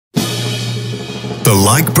The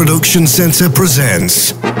Like Production Centre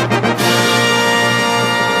presents the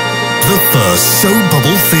first Soap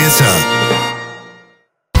Bubble Theatre.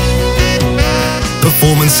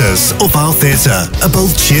 Performances of our theatre are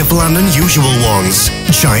both cheerful and unusual ones.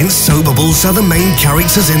 Giant soap bubbles are the main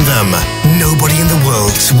characters in them. Nobody in the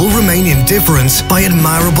world will remain indifferent by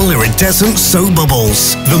admirable iridescent soap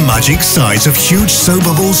bubbles. The magic size of huge soap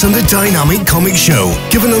bubbles and the dynamic comic show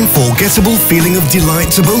give an unforgettable feeling of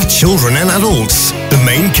delight to both children and adults. The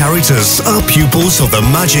main characters are pupils of the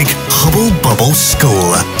magic Hubble Bubble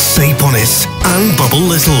School, Saponis and Bubble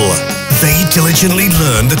Little. They diligently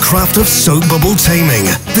learn the craft of soap bubble taming.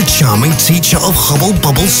 The charming teacher of Hubble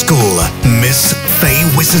Bubble School, Miss Faye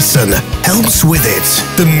Wizardson, helps with it.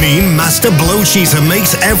 The mean Master Blowcheater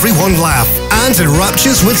makes everyone laugh and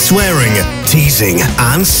enraptures with swearing, teasing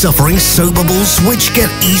and suffering soap bubbles which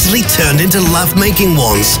get easily turned into laugh-making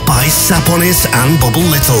ones by Saponis and Bubble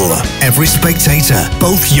Little. Every spectator,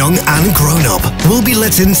 both young and grown-up, will be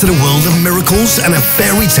let into the world of miracles and a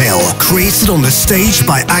fairy tale created on the stage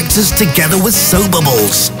by actors together with soap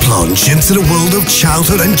bubbles. Plunge into the world of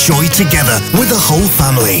childhood and joy together with the whole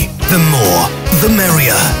family. The more, the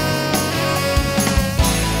merrier.